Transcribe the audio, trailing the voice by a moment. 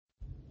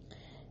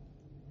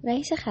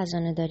رئیس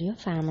خزانه‌داری و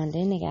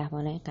فرمانده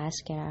نگهبانای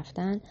قصر که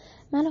رفتن،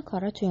 من و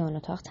کارا توی اون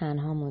اتاق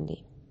تنها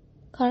موندیم.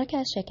 کارا که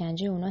از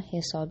شکنجه اونا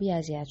حسابی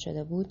اذیت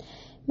شده بود،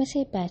 مثل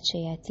یه بچه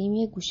یتیم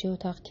یه گوشه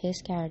اتاق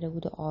کس کرده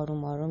بود و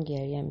آروم آروم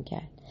گریه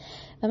میکرد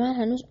و من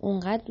هنوز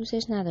اونقدر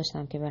دوستش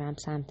نداشتم که برم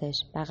سمتش،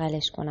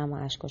 بغلش کنم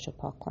و اشکاشو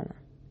پاک کنم.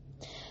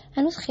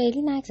 هنوز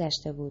خیلی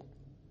نگذشته بود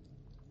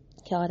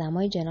که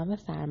آدمای جناب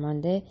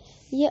فرمانده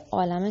یه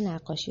عالمه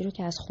نقاشی رو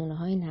که از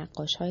خونه‌های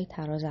نقاش‌های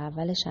طراز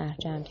اول شهر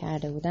جمع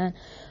کرده بودن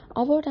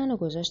آوردن و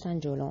گذاشتن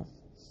جلوم.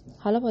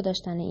 حالا با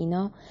داشتن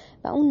اینا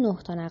و اون 9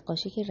 تا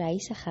نقاشی که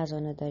رئیس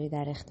خزانه‌داری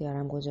در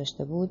اختیارم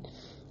گذاشته بود،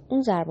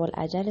 اون ضرب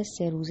العجل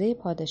 3 روزه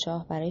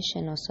پادشاه برای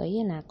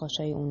شناسایی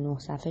نقاشای اون 9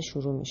 صفحه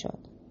شروع می‌شد.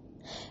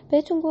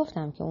 بهتون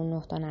گفتم که اون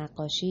 9 تا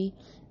نقاشی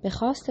به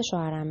خواست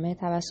شوهرعمه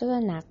توسط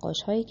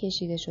نقاش‌هایی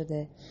کشیده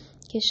شده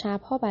که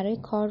شبها برای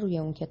کار روی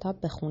اون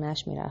کتاب به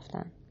خونش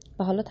می‌رفتن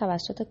و حالا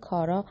توسط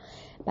کارا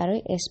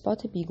برای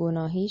اثبات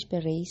بیگناهیش به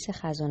رئیس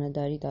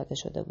خزانه‌داری داده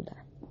شده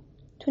بودن.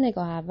 تو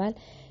نگاه اول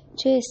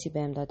چه حسی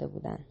بهم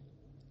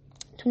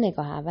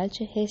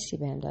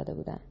داده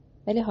بودن.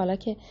 ولی حالا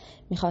که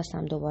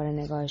میخواستم دوباره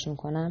نگاهشون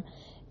کنم،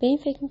 به این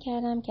فکر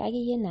میکردم که اگه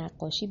یه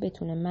نقاشی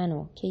بتونه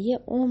منو که یه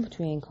عمر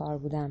توی این کار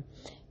بودم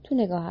تو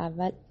نگاه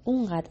اول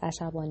اونقدر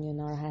عصبانی و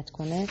ناراحت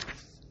کنه،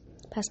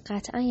 پس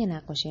قطعا یه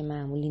نقاشی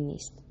معمولی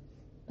نیست.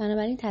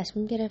 بنابراین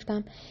تصمیم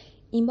گرفتم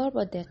این بار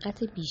با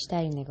دقت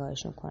بیشتری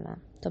نگاهشون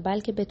کنم تا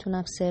بلکه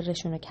بتونم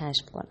سرشون رو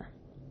کشف کنم.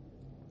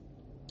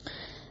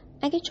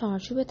 اگه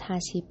چارچوب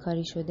تصحیح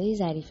کاری شده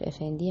ظریف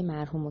افندی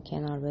مرحوم رو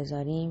کنار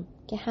بذاریم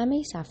که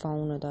همه صفحه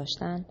اونو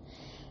داشتن،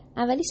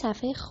 اولی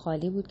صفحه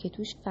خالی بود که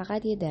توش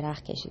فقط یه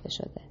درخت کشیده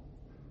شده.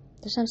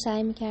 داشتم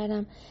سعی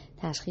میکردم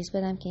تشخیص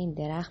بدم که این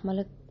درخت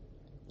مال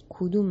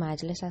کدوم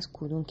مجلس از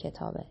کدوم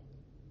کتابه.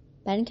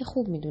 برای اینکه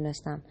خوب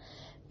میدونستم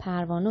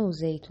پروانه و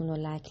زیتون و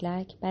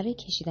لکلک برای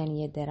کشیدن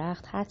یه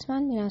درخت حتما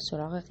میرن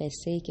سراغ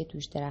قصه‌ای که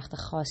توش درخت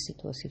خاصی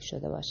توصیف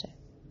شده باشه.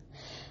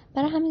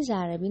 برای همین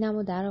ذره‌بینم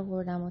رو در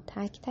آوردم و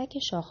تک تک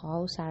شاخه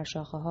ها و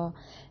سرشاخه ها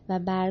و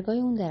برگای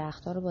اون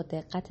درخت ها رو با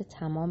دقت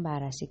تمام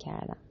بررسی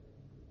کردم.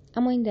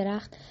 اما این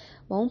درخت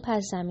با اون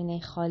پس زمینه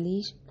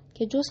خالیش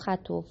که جز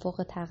خط و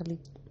افق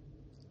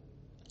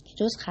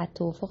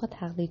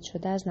تقلید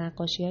شده از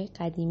نقاشی های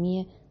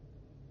قدیمی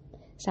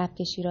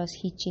سبک شیراز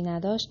هیچی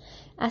نداشت،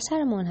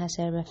 اثر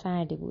منحصر به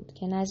فردی بود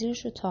که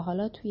نظیرش رو تا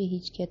حالا توی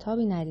هیچ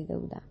کتابی ندیده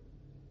بودم.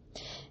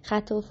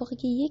 خط افقی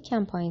که یک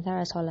کم پایین‌تر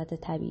از حالت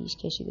طبیعیش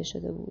کشیده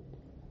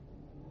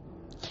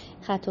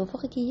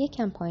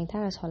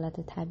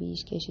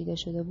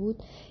شده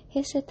بود،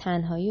 حس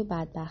تنهایی و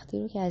بدبختی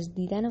رو که از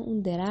دیدن اون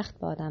درخت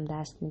به آدم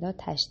دست میداد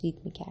تشدید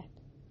میکرد.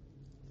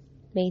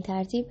 به این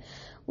ترتیب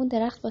اون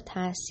درخت با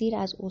تأثیر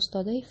از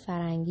استادای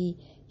فرنگی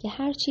که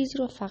هر چیزی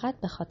رو فقط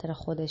به خاطر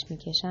خودش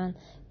میکشن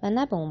و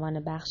نه به عنوان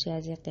بخشی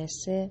از یک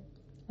قصه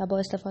و با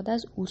استفاده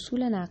از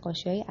اصول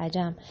نقاشی‌های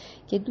عجم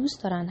که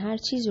دوست دارن هر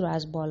چیزی رو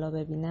از بالا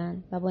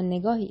ببینن و با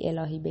نگاهی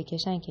الهی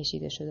بکشن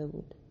کشیده شده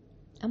بود.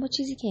 اما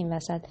چیزی که این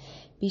وسط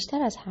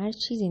بیشتر از هر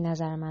چیزی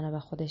نظر منو به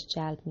خودش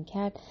جلب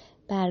میکرد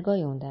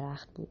برگای اون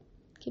درخت بود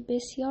که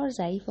بسیار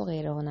ضعیف و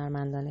غیر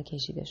هنرمندانه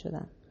کشیده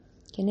شدن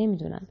که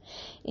نمیدونم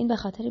این به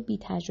خاطر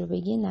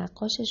بی‌تجربگی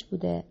نقاشش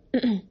بوده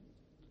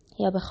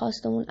یا به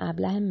خواست اون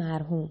ابله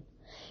مرحوم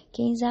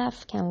که این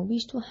ضعف کم و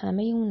بیش تو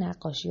همه اون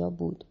نقاشی‌ها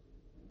بود.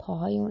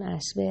 پاهای اون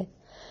اسبه،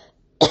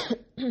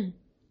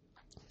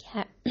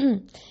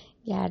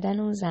 گردن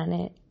اون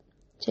زنه،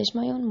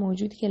 چشمای اون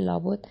موجودی که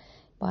لابد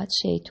باید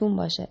شیطون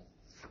باشه.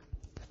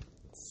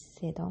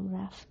 صدام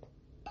رفت.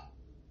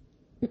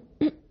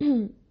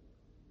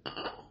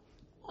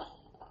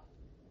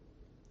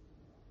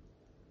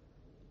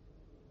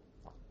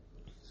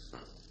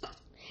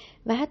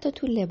 و حتی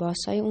تو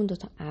لباسای اون 2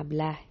 تا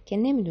ابله که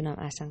نمیدونم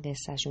اصلا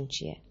قصهشون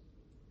چیه.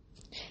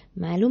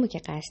 معلومه که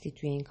قصدی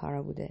توی این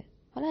کارا بوده.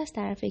 حالا از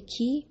طرف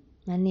کی؟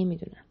 من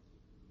نمیدونم.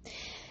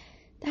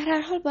 در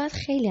هر حال باید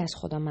خیلی از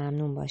خدا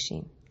ممنون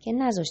باشیم که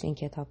نذاشت این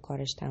کتاب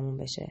کارش تموم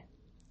بشه،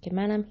 که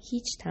منم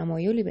هیچ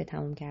تمایلی به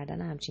تموم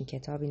کردن همچین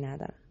کتابی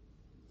ندارم.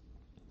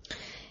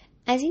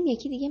 از این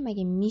یکی دیگه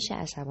مگه میشه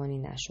عصبانی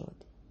نشد؟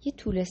 یه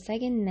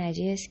طولستگ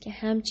نجس که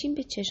همچین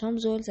به چشام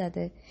زل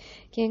زده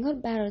که انگار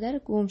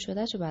برادر گم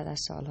شدهشو بعد از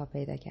سالها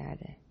پیدا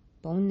کرده،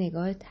 با اون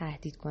نگاه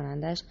تهدید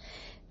کنندش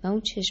و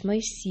اون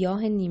چشمای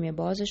سیاه نیمه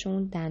بازش و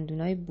اون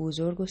دندونای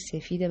بزرگ و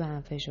سفید به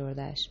هم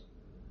فشردش.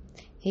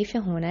 حیف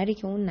هنری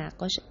که اون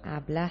نقاش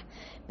ابله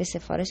به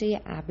سفارش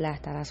یه ابله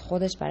تر از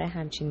خودش برای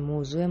همچین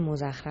موضوع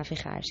مزخرفی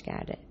خرج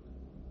کرده.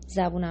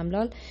 زبونم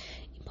لال،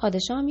 این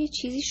پادشاه هم یه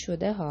چیزی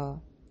شده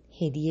ها.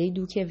 هدیه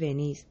دوک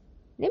ونیز.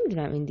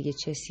 نمیدونم این دیگه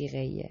چه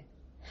صیغه‌ایه.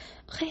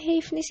 آخه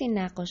حیف نیست این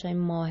نقاشای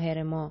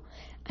ماهر ما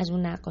از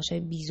اون نقاشای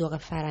بیزوق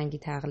فرنگی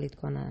تقلید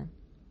کنن.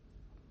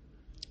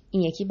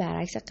 این یکی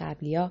برعکس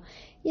قبلیا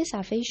یه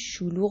صفحه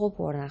شلوغ و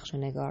پرنقش و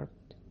نگار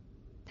بود.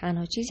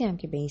 تنها چیزی هم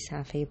که به این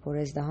صفحه پر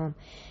ازدحام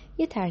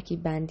یه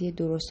ترکیب بندی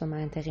درست و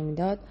منطقی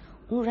میداد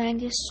اون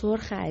رنگ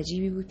سرخ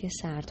عجیبی بود که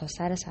سر تا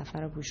سر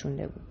صفحه رو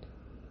پوشونده بود.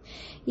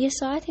 یه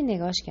ساعتی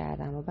نگاش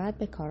کردم و بعد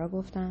به کارا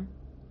گفتم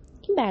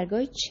این این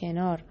برگای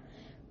چنار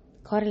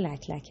کار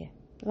لکلکه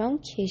و اون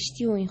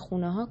کشتی و این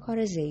خونه ها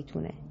کار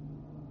زیتونه.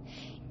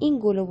 این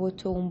گل و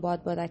بت و اون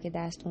بادبادک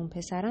دست اون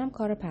پسرم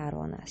کار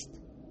پروانه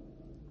است.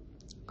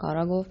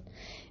 کارا گفت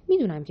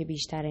میدونم که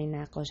بیشتر این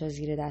نقاشا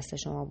زیر دست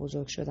شما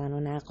بزرگ شدن و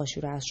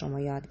نقاشی رو از شما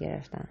یاد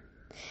گرفتن.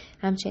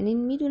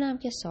 همچنین میدونم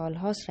که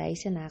سالهاست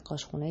رئیس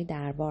نقاشخونه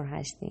دربار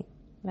هستین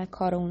و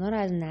کار اونا رو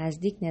از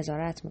نزدیک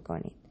نظارت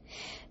میکنین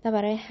و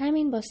برای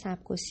همین با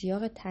سبک و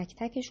سیاق تک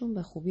تکشون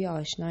به خوبی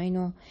آشناین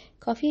و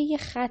کافیه یه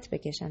خط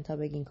بکشن تا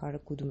بگین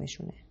کار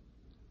کدومشونه.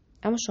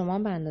 اما شما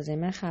به اندازه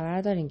من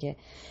خبر دارین که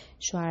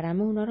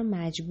شوهرم اونا رو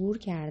مجبور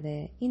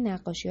کرده این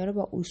نقاشی ها رو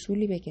با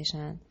اصولی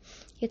بکشن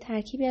که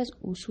ترکیبی از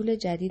اصول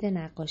جدید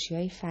نقاشی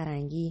های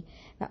فرنگی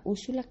و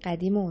اصول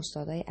قدیم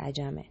استادای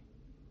عجمه.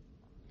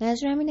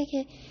 منظورم اینه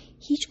که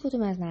هیچ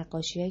کدوم از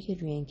نقاش هایی که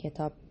روی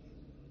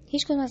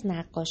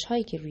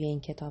این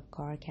کتاب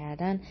کار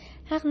کردن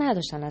حق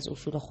نداشتن از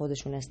اصول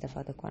خودشون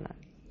استفاده کنن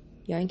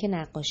یا اینکه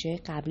نقاشی های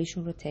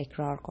قبلیشون رو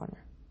تکرار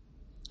کنن.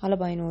 حالا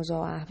با این اوضاع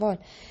و احوال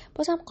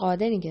بازم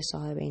قادرین که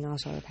صاحب این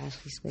آثار رو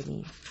تشخیص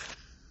بدین.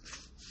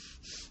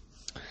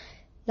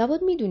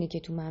 لابد میدونی که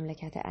تو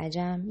مملکت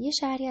عجم یه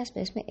شهری هست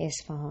به اسم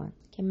اصفهان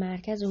که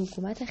مرکز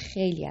حکومت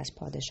خیلی از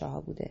پادشاه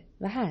ها بوده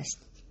و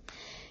هست.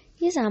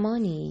 یه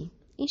زمانی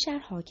این شهر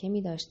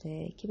حاکمی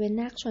داشته که به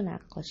نقش و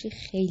نقاشی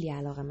خیلی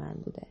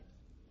علاقه‌مند بوده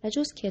و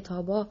جز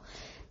کتابا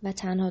و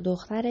تنها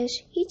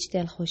دخترش هیچ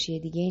دلخوشی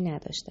دیگه‌ای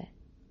نداشته.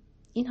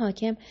 این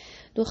حاکم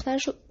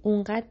دخترش رو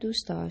اونقدر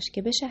دوست داشت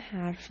که بشه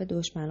حرف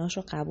دشمناش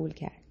رو قبول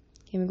کرد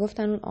که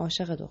میگفتن اون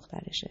عاشق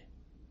دخترشه.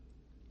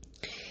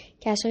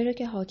 کسایی رو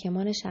که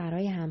حاکمان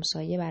شهرهای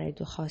همسایه برای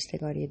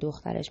خواستگاری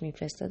دخترش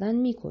میفرستادن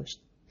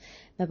میکشت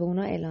و به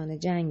اونا اعلان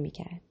جنگ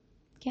میکرد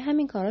که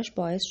همین کاراش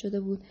باعث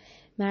شده بود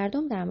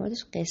مردم در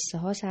موردش قصه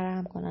ها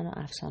سرهم کنن و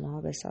افسانه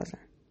ها بسازن.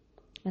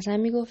 مثلا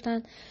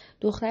میگفتن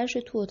دخترش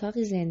رو تو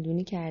اتاقی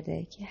زندونی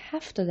کرده که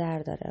 7 در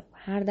داره و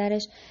هر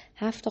درش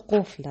 7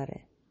 قفل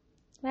داره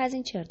و از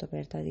این چرت و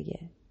پرتا دیگه.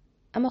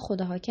 اما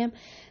خود حاکم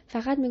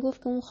فقط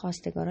میگفت که اون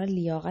خواستگارا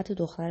لیاقت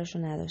دخترش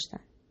رو نداشتن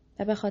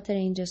و به خاطر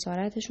این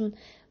جسارتشون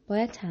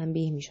باید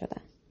تنبیه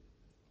میشدن.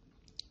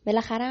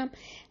 بالاخره هم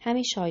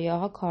همین شایعه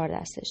ها کار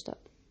دستش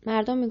داد.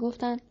 مردم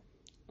میگفتن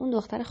اون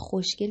دختر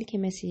خوشگلی که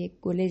مثل یک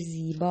گل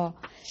زیبا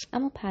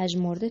اما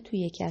پژمرده توی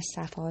یکی از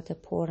صفحات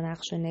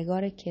پرنقش و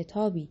نگار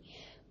کتابی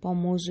با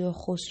موضوع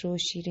خسرو و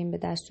شیرین به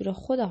دستور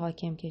خود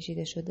حاکم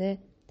کشیده شده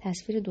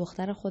تصویر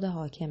دختر خود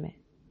حاکمه.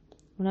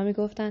 اونا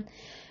میگفتن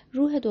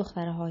روح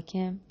دختر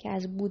حاکم که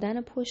از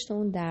بودن پشت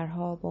اون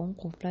درها با اون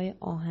قفلای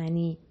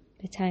آهنی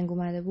به تنگ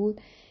اومده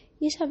بود،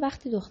 یه شب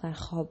وقتی دختر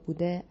خواب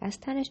بوده از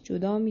تنش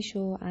جدا میشه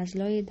و از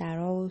لای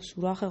درها و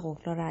سوراخ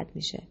قفلا رد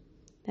میشه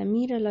و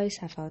میره لای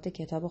صفحات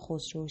کتاب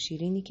خسرو و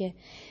شیرینی که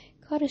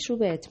کارش رو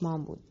به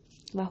اتمام بود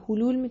و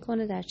حلول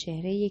میکنه در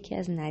چهره یکی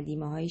از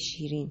ندیمه های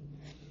شیرین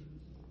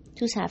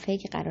تو صفحه‌ای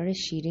که قرار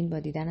شیرین با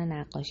دیدن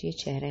نقاشی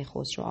چهره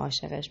خسرو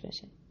عاشقش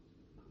بشه.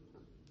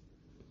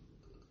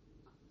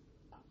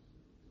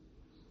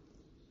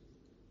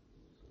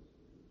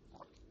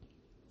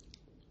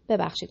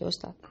 ببخشید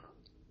استاد،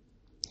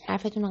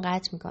 حرفتون رو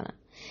قطع میکنم،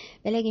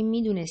 ولی اگه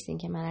میدونستین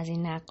که من از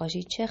این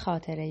نقاشی چه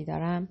خاطره‌ای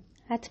دارم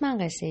حتما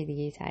قصه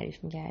دیگه‌ای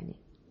تعریف میکردین.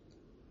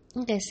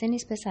 این قصه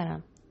نیست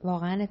پسرم،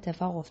 واقعا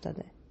اتفاق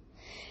افتاده.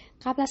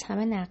 قبل از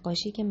همه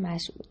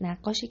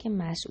نقاشی که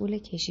مسئول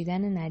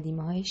کشیدن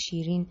ندیمه های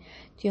شیرین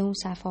توی اون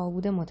صفحه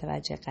بوده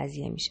متوجه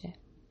قضیه میشه.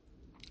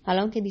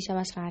 حالا اون که دیشب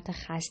از فرط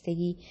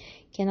خستگی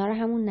کنار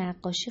همون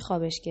نقاشی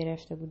خوابش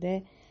گرفته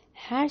بوده،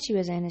 هر چی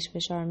به ذهنش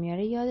فشار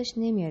میاره یادش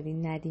نمیاد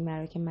این ندیمه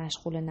رو که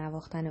مشغول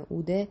نواختن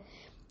عوده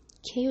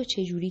کی و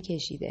چه جوری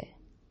کشیده.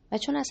 و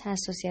چون از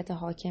حساسیت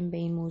حاکم به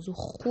این موضوع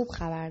خوب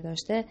خبر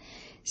داشته،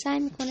 سعی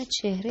میکنه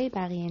چهره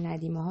بقیه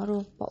ندیمه ها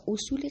رو با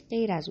اصولی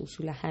غیر از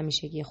اصول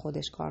همیشگی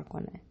خودش کار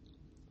کنه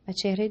و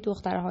چهره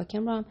دختر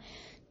حاکم رو هم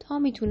تا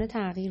میتونه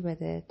تغییر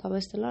بده تا به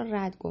اصطلاح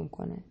رد گم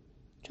کنه،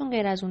 چون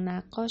غیر از اون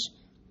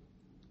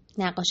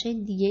نقاشه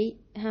دیگه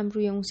هم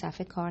روی اون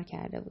صفحه کار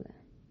کرده بودن.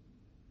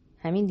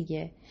 همین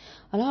دیگه.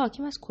 حالا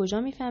حاکم از کجا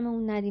میفهمه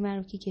اون ندیمه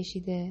رو کی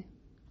کشیده؟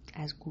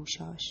 از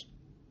گوشاش.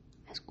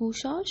 از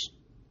گوشاش؟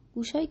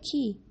 گوشای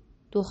کی؟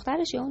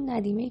 دخترش یا اون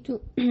ندیمه تو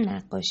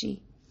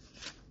نقاشی؟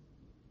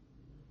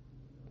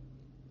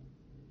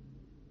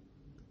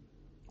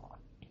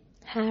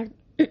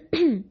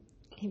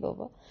 ای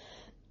بابا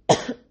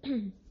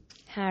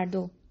هر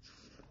دو.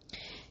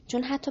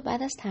 چون حتی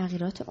بعد از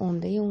تغییرات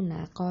عمده اون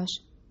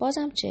نقاش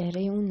بازم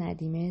چهره اون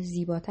ندیمه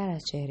زیباتر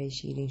از چهره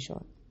شیرین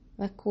شد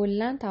و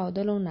کلاً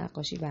تعادل اون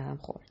نقاشی به هم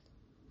خورد.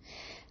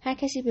 هر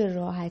کسی به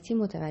راحتی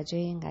متوجه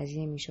این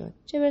قضیه میشد،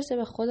 چه برسه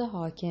به خود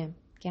حاکم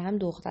که هم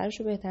دخترش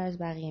رو بهتر از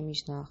بقیه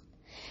میشناخت،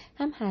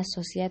 هم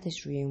حساسیتش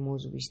روی این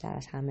موضوع بیشتر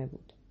از همه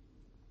بود.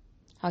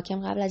 حاکم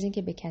قبل از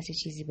اینکه به کسی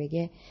چیزی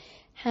بگه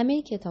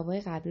همه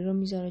کتابای قبلی رو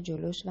میذاره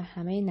جلوش و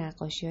همه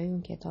نقاشی‌های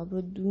اون کتاب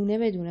رو دونه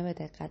به دونه به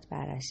دقت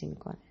بررسی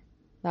میکنه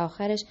و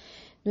آخرش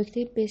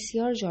نکته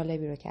بسیار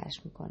جالبی رو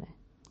کشف میکنه: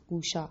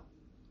 گوشا.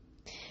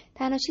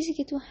 تنها چیزی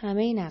که تو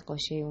همه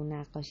نقاشی اون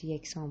نقاشی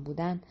یکسان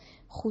بودن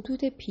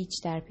خطوط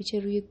پیچ در پیچ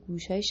روی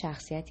گوشهای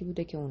شخصیتی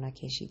بوده که اونا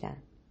کشیدن.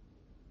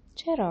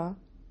 چرا؟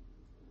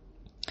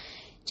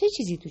 چه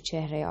چیزی تو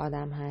چهره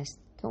آدم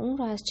هست که اون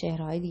رو از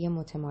چهره‌های دیگه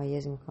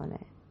متمایز میکنه؟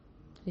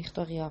 ریخت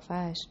و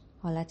قیافش،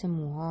 حالت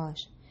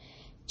موهاش،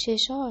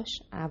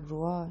 چشاش،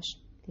 ابروهاش،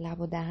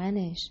 لب و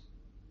دهنش.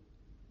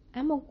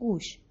 اما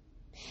گوش،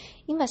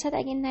 این وسط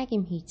اگه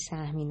نگیم هیچ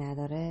سهمی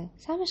نداره،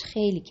 سهمش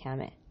خیلی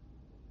کمه.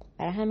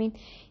 برای همین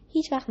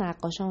هیچ وقت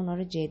نقاشا اونا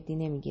رو جدی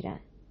نمیگیرن.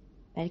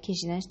 برای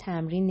کشیدنش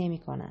تمرین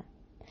نمیکنن.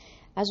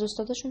 از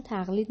استاداشون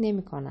تقلید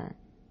نمیکنن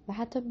و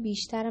حتی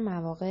بیشتر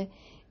مواقع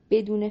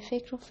بدون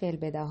فکر و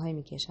فعل‌بداهی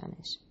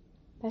میکشنش.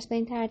 پس به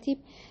این ترتیب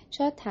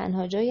شاید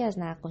تنها جایی از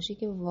نقاشی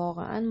که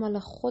واقعا مال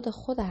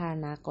خود هر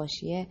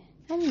نقاشیه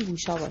همین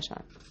گوشا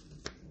باشن.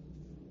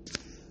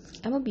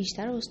 اما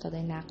بیشتر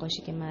استادای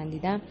نقاشی که من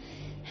دیدم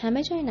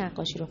همه جای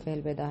نقاشی رو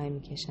فعل‌بداهی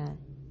میکشن.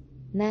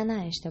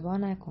 نه اشتباه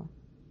نکن.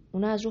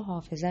 اونا از رو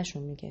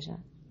حافظه‌شون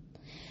میکشن.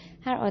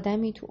 هر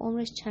آدمی تو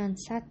عمرش چند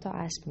صد تا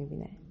اسب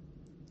میبینه.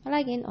 حالا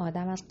اگه این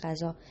آدم از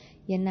قضا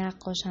یه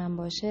نقاش هم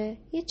باشه،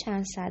 یه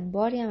چند صد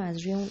باری هم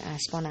از روی اون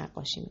اسبا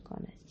نقاشی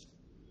میکنه.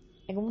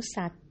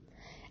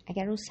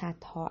 اگر اون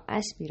صدها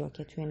اسبی رو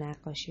که توی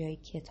نقاشی‌های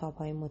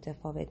کتاب‌های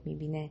متفاوت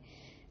میبینه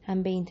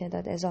هم به این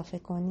تعداد اضافه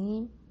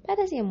کنیم، بعد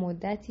از یه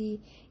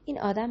مدتی این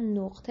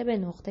آدم نقطه به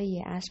نقطه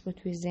یه اسب رو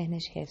توی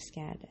ذهنش حفظ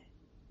کرده.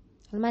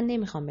 حالا من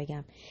نمیخوام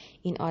بگم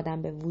این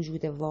آدم به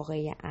وجود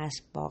واقعی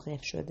اسب واقف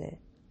شده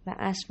و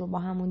اسب رو با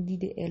همون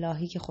دید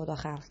الهی که خدا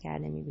خلق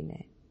کرده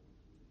میبینه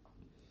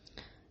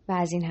و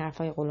از این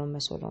حرفای قلمبه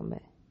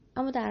سلمبه.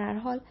 اما در هر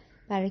حال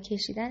برای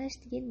کشیدنش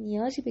دیگه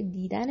نیازی به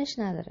دیدنش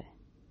نداره.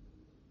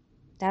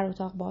 در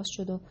اتاق باز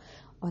شد و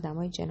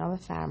آدمای جناب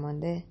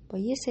فرمانده با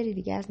یه سری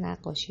دیگه از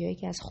نقاشی‌هایی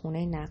که از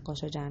خونه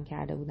نقاشا جمع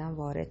کرده بودن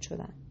وارد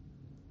شدن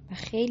و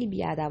خیلی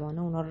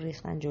بی‌ادبانه اونا رو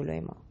ریختن جلوی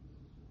ما.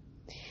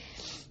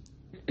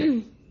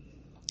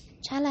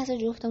 چند لحظه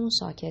جفتمون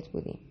ساکت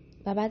بودیم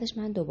و بعدش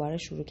من دوباره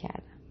شروع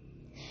کردم.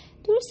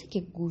 درسته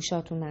که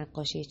گوشا تو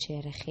نقاشی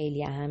چهره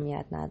خیلی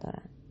اهمیت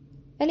ندارن،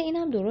 ولی این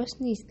هم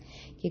درست نیست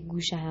که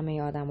گوش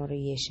همه آدما رو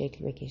یه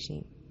شکل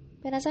بکشیم.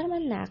 به نظر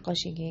من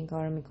نقاشی که این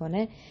کارو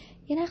میکنه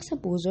یه نقص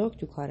بزرگ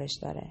تو کارش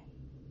داره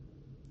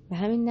و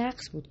همین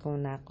نقص بود که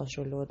اون نقاش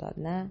رو لو داد.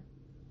 نه؟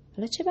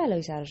 حالا چه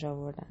بلایی سرش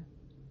آوردن؟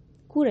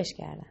 گورش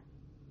کردن.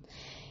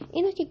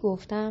 اینو که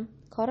گفتم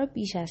کارا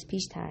بیش از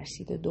پیش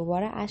ترسید و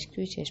دوباره اشک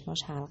توی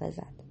چشماش حلقه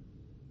زد.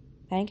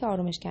 برای اینکه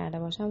آرومش کرده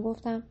باشم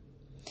گفتم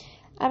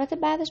البته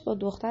بعدش با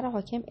دختر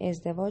حاکم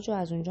ازدواج و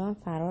از اونجا هم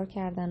فرار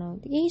کردن و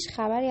دیگه هیچ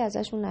خبری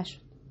ازشون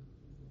نشد.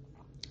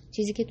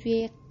 چیزی که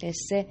توی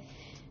قصه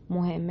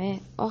مهمه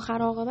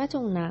آخر عاقبت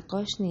اون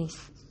نقاش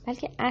نیست،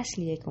 بلکه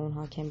اصلیه که اون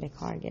حاکم به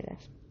کار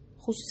گرفت.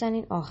 خصوصا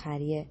این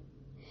آخریه،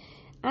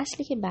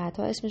 اصلی که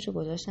بعدها اسمشو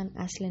گذاشتن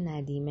اصل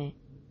ندیمه.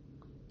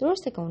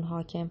 درسته که اون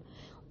حاکم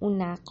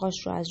اون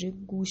نقاش رو از روی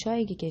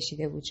گوشایی که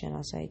کشیده بود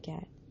شناسایی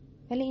کرد،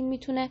 ولی این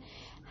میتونه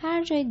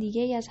هر جای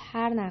دیگه ای از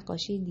هر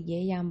نقاشی دیگه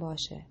ای هم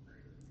باشه.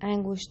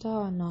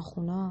 انگشتا،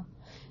 ناخونا،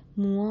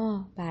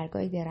 موها،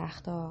 برگای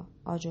درختا،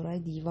 آجرای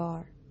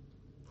دیوار.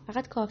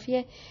 فقط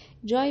کافیه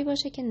جایی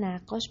باشه که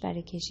نقاش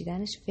برای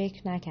کشیدنش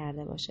فکر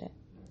نکرده باشه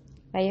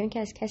و یا اینکه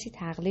از کسی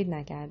تقلید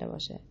نکرده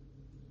باشه.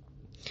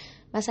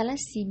 مثلا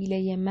سیبیله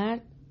یه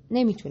مرد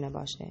نمیتونه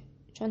باشه،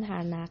 چون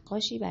هر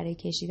نقاشی برای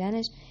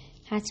کشیدنش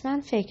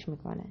حتما فکر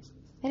میکنه،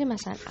 ولی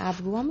مثلا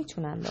ابروها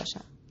میتونن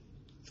باشن.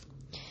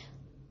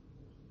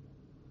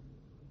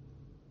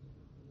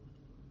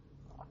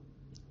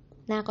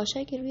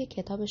 نقاشایی که روی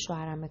کتاب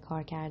شوهرم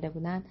کار کرده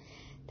بودن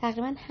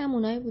تقریبا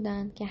همونایی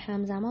بودن که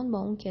همزمان با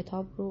اون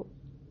کتاب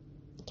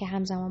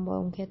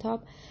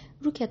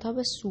رو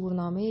کتاب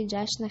سورنامه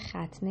جشن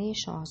ختنه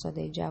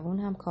شاهزاده جوان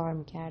هم کار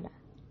میکردن.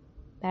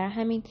 برای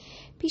همین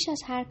پیش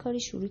از هر کاری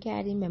شروع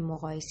کردیم به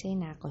مقایسه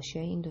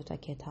نقاشی‌های این دوتا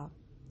کتاب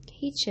که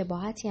هیچ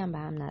شباهتی هم به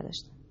هم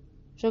نداشتن.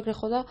 شکر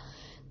خدا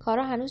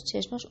کارا هنوز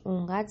چشماش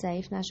اونقدر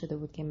ضعیف نشده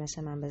بود که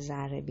مثل من به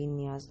ذره بین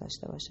نیاز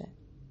داشته باشه.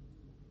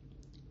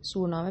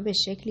 سورنامه به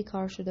شکلی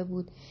کار شده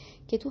بود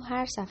که تو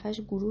هر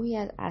صفحه‌اش گروهی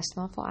از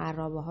اصناف و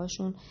عرابه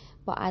هاشون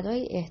با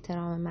ادای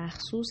احترام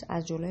مخصوص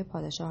از جلوی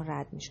پادشاه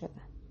رد می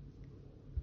شدن.